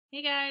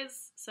Hey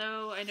guys,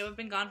 so I know I've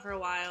been gone for a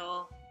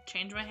while,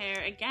 changed my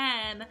hair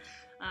again,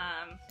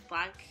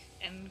 black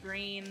and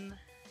green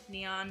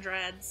neon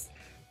dreads,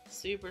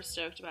 super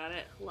stoked about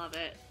it, love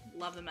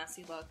the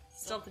messy look.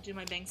 Still have to do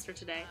my bangs for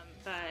today,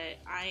 but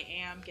I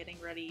am getting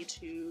ready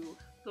to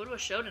go to a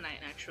show tonight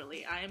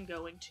actually. I am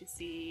going to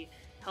see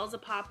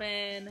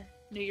Hellzapoppin,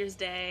 New Year's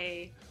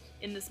Day,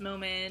 In This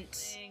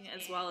Moment,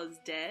 as well as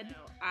Dead.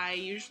 I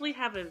usually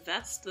have a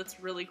vest that's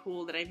really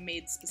cool that I've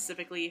made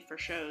specifically for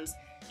shows.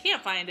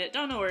 Can't find it,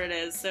 don't know where it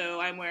is, so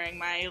I'm wearing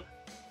my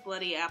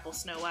bloody apple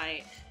Snow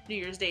White New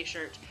Year's Day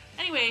shirt.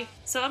 Anyway,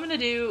 so I'm gonna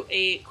do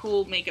a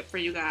cool makeup for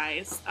you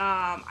guys.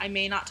 I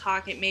may not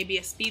talk, it may be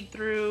a speed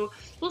through.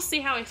 We'll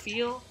see how I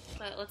feel,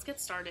 but let's get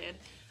started.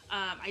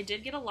 I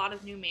did get a lot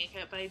of new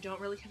makeup, but I don't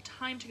really have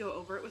time to go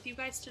over it with you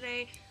guys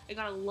today. I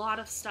got a lot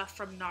of stuff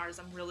from NARS.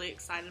 I'm really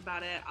excited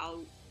about it.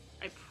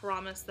 I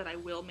promise that I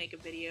will make a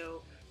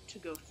video to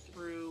go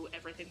through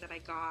everything that I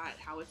got,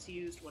 how it's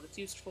used, what it's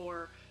used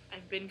for.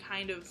 I've been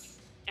kind of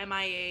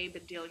MIA,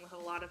 been dealing with a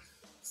lot of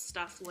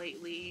stuff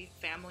lately,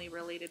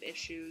 family-related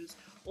issues,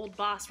 old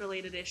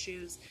boss-related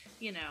issues,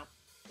 you know,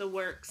 the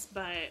works,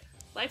 but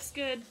life's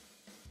good.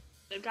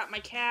 I've got my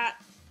cat.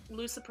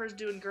 Lucifer's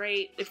doing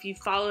great. If you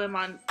follow him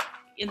on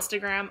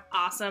Instagram,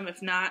 awesome.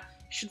 If not,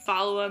 you should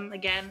follow him.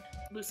 Again,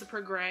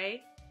 Lucifer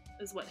Gray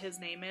is what his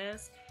name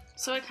is.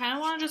 So I kind of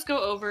want to just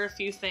go over a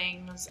few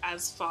things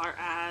as far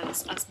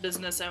as us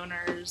business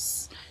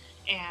owners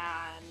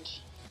and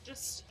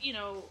just, you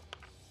know,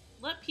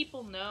 let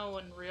people know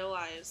and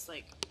realize,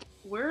 like,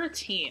 we're a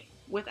team.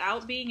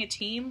 Without being a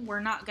team,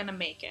 we're not gonna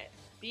make it.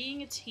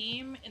 Being a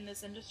team in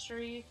this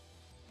industry,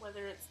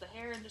 whether it's the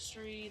hair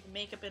industry, the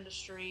makeup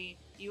industry,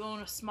 you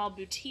own a small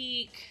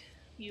boutique,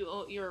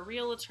 you're a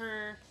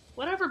realtor,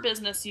 whatever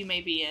business you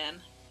may be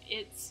in,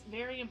 it's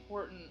very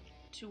important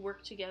to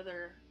work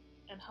together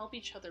and help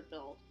each other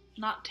build,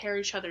 not tear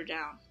each other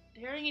down.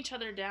 Tearing each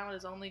other down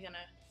is only gonna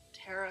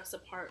tear us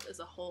apart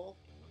as a whole,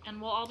 and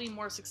we'll all be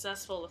more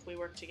successful if we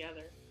work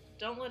together.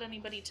 Don't let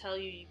anybody tell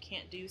you you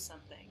can't do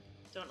something.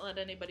 Don't let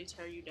anybody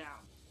tear you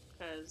down,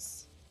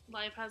 because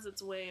life has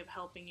its way of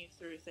helping you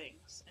through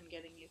things and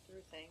getting you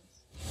through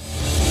things.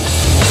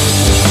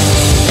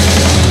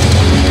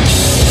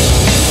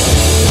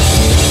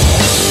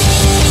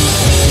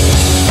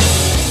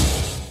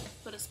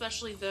 But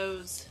especially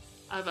those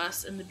of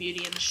us in the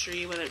beauty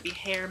industry, whether it be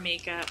hair,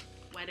 makeup,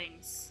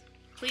 weddings,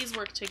 please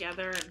work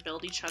together and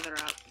build each other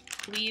up.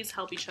 Please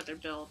help each other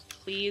build.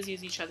 Please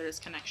use each other as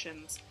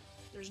connections.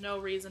 There's no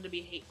reason to be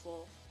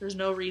hateful. There's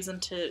no reason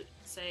to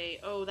say,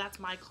 oh, that's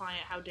my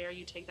client, how dare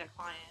you take that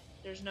client.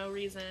 There's no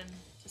reason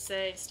to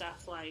say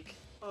stuff like,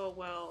 oh,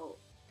 well,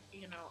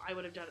 you know, I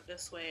would have done it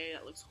this way,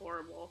 that looks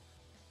horrible.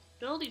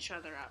 Build each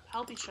other up.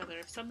 Help each other.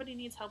 If somebody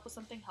needs help with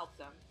something, help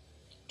them.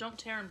 Don't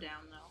tear them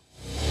down, though.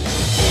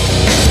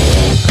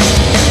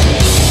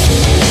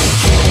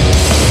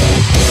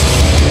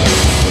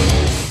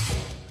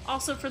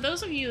 Also, for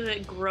those of you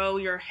that grow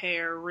your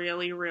hair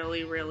really,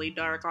 really, really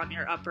dark on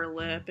your upper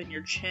lip and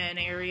your chin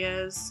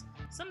areas,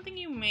 something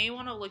you may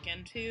want to look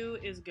into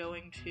is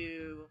going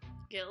to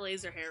get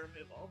laser hair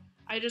removal.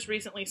 I just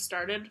recently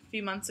started a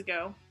few months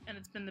ago, and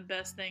it's been the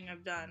best thing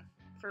I've done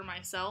for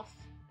myself.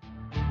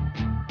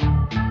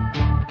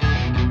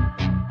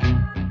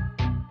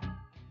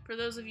 For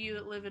those of you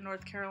that live in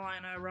North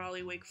Carolina,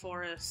 Raleigh, Wake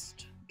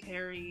Forest,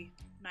 Cary,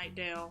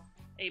 Knightdale,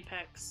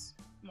 Apex,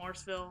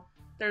 Morrisville,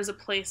 there's a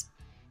place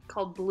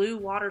called Blue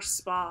Water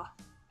Spa.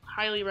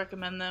 Highly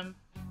recommend them.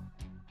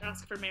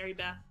 Ask for Mary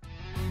Beth.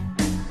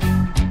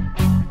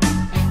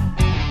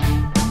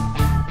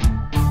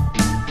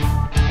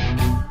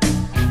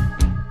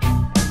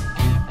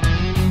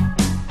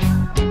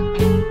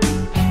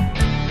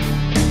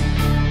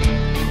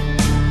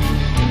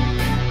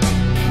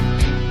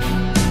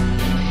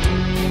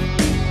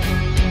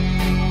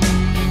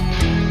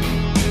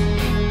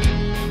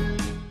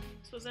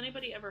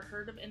 Anybody ever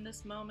heard of In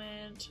This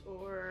Moment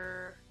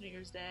or New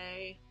Year's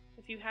Day?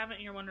 If you haven't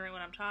and you're wondering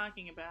what I'm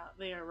talking about,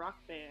 they are rock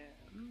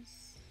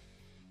bands.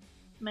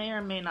 May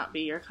or may not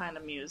be your kind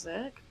of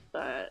music,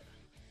 but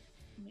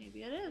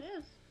maybe it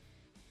is.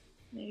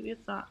 Maybe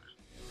it's not.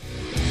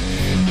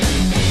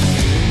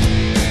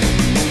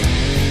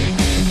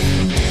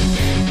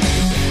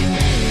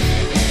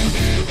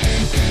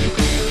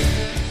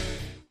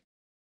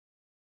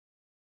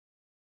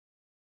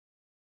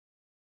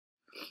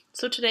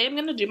 So today I'm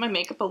going to do my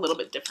makeup a little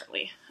bit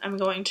differently. I'm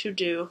going to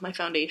do my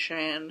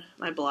foundation,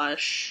 my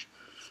blush,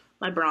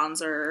 my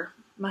bronzer,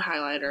 my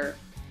highlighter,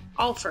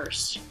 all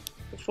first,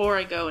 before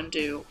I go and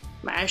do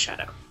my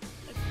eyeshadow.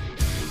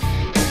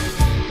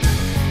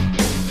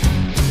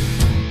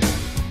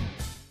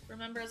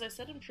 Remember, as I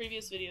said in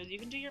previous videos, you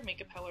can do your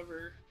makeup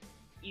however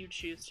you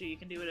choose to. You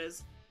can do it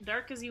as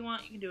dark as you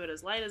want, you can do it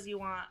as light as you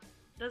want,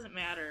 it doesn't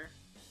matter,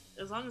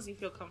 as long as you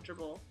feel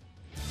comfortable.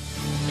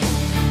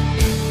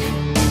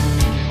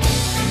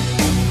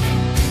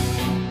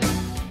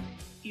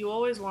 You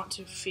always want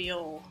to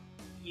feel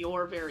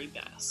your very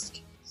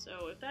best.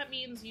 So if that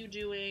means you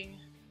doing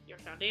your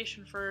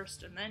foundation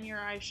first and then your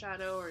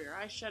eyeshadow, or your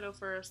eyeshadow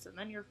first and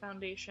then your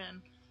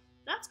foundation.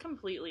 That's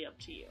completely up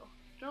to you.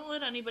 Don't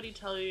let anybody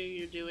tell you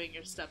you're doing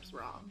your steps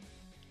wrong,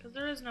 because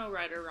there is no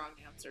right or wrong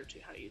answer to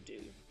how you do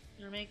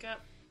your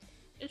makeup.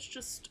 It's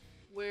just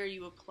where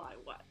you apply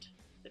what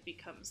that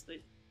becomes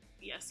the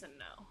yes and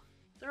no.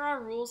 There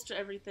are rules to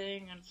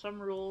everything, and some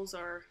rules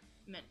are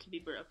meant to be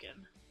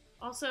broken.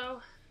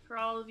 Also, for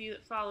all of you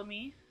that follow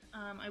me,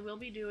 I will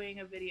be doing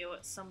a video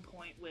at some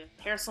point with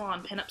Hair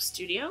Salon Pinup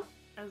Studio,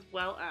 as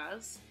well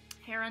as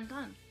Hair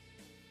Undone.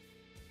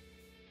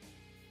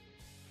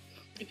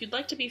 If you'd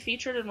like to be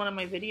featured in one of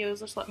my videos,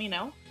 just let me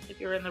know. If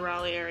you're in the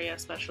Raleigh area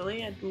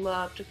especially, I'd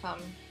love to come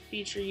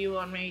feature you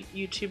on my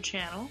YouTube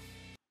channel.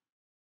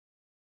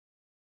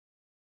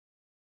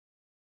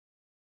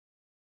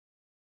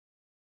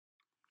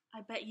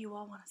 I bet you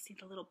all want to see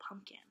the little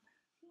pumpkin.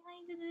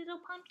 Hi, the little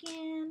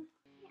pumpkin.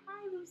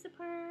 Hi,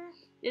 Lucifer.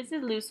 This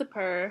is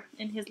Lucifer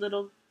in his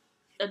little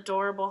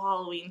adorable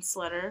Halloween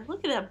sweater.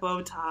 Look at that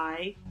bow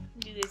tie.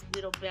 Look at this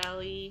little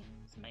belly.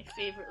 It's my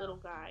favorite little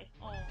guy.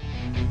 Oh.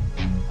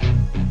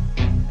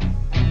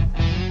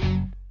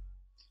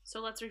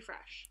 So let's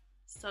refresh.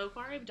 So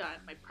far I've done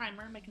my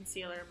primer, my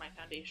concealer, my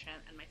foundation,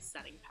 and my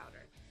setting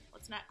powder.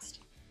 What's next?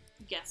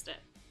 You guessed it.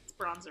 It's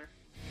bronzer.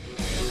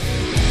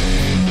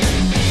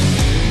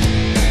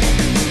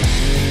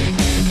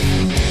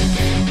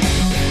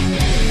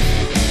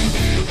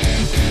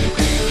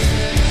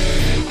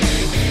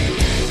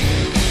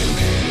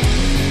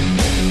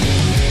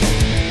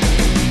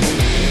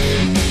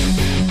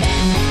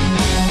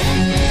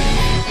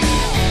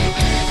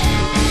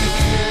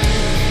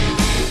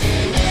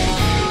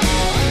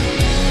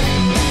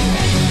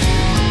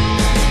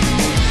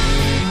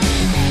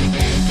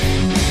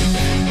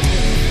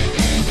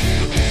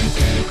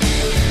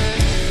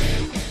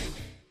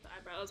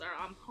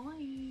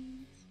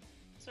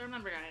 So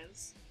remember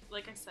guys,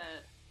 like I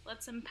said,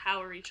 let's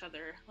empower each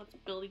other, let's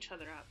build each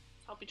other up,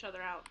 let's help each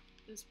other out.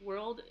 This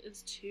world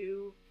is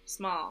too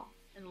small,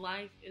 and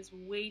life is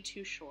way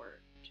too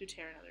short to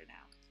tear another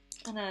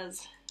down. And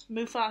as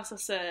Mufasa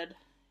said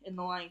in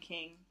The Lion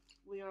King,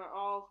 we are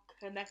all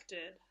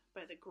connected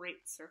by the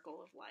great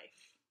circle of life.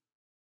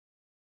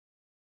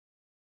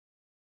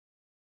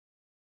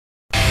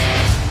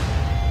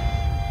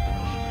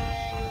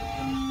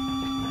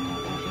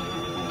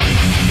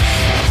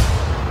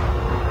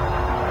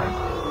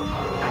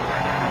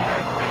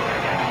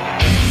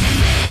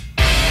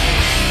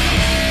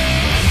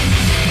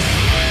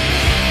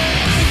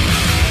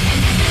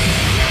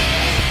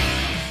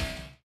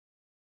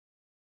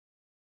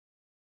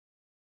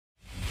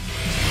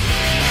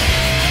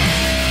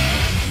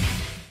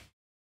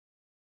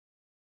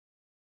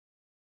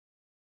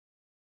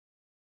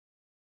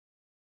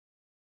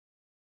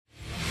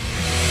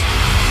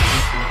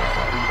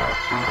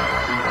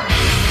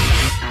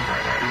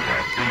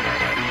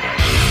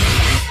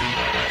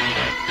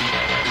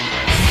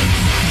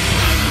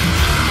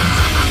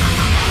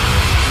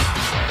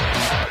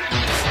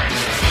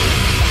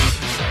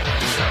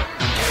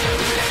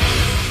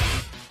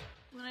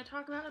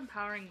 Talk about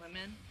empowering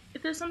women.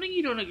 If there's something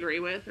you don't agree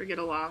with or get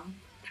along,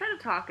 try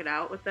to talk it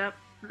out with that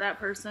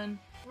person.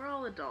 We're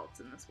all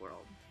adults in this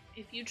world.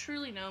 If you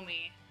truly know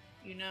me,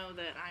 you know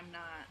that I'm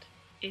not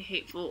a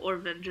hateful or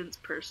vengeant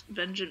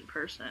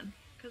person,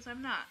 because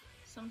I'm not.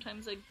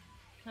 Sometimes I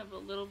have a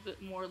little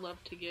bit more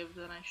love to give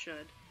than I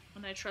should,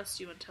 and I trust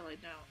you until I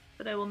don't.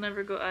 But I will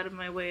never go out of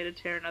my way to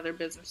tear another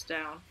business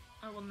down.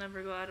 I will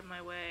never go out of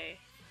my way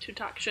to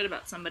talk shit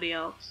about somebody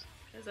else,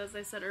 because as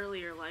I said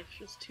earlier, life's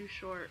just too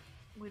short.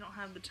 We don't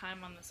have the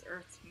time on this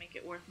earth to make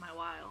it worth my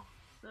while.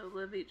 So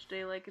live each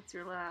day like it's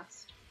your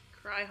last.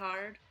 Cry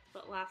hard,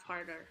 but laugh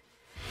harder.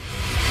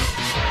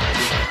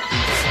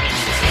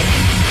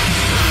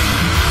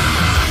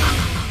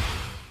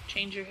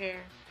 Change your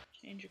hair,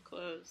 change your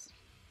clothes,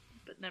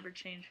 but never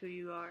change who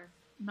you are.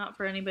 Not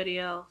for anybody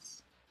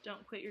else.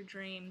 Don't quit your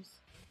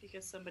dreams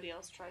because somebody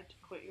else tried to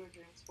quit your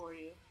dreams for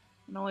you.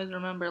 And always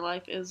remember,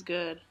 life is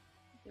good.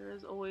 There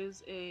is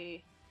always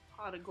a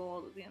pot of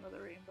gold at the end of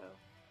the rainbow.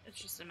 It's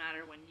just a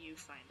matter when you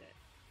find it.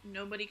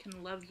 Nobody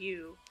can love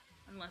you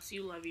unless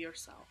you love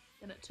yourself.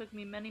 And it took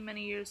me many,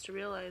 many years to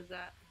realize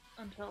that,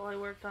 until I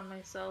worked on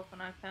myself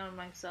and I found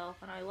myself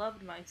and I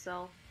loved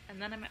myself.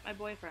 And then I met my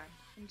boyfriend.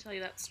 Let me tell you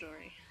that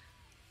story.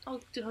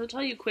 I'll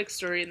tell you a quick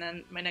story, and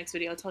then my next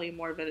video I'll tell you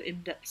more of an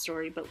in-depth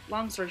story. But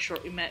long story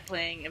short, we met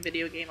playing a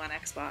video game on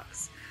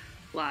Xbox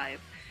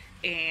Live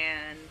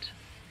and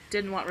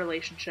didn't want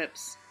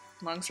relationships.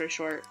 Long story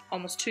short,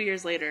 almost 2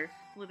 years later,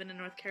 living in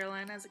North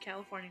Carolina as a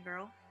California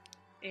girl.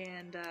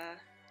 And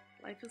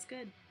life is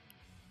good.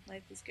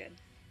 Life is good.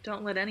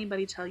 Don't let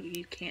anybody tell you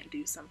you can't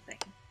do something.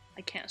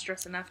 I can't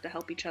stress enough to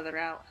help each other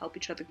out, help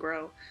each other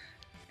grow.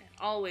 And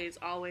always,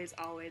 always,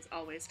 always,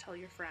 always tell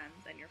your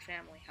friends and your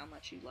family how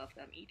much you love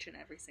them each and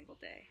every single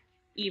day,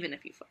 even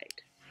if you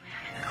fight.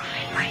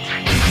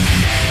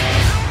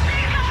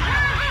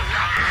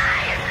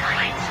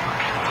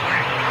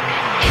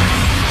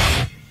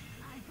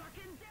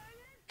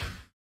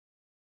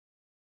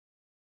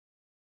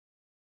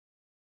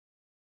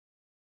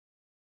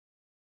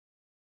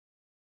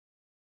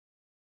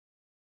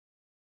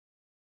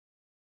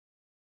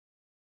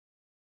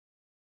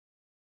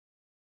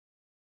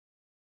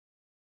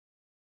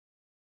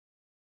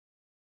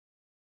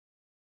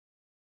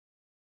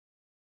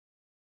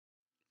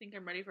 Think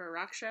I'm ready for a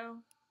rock show?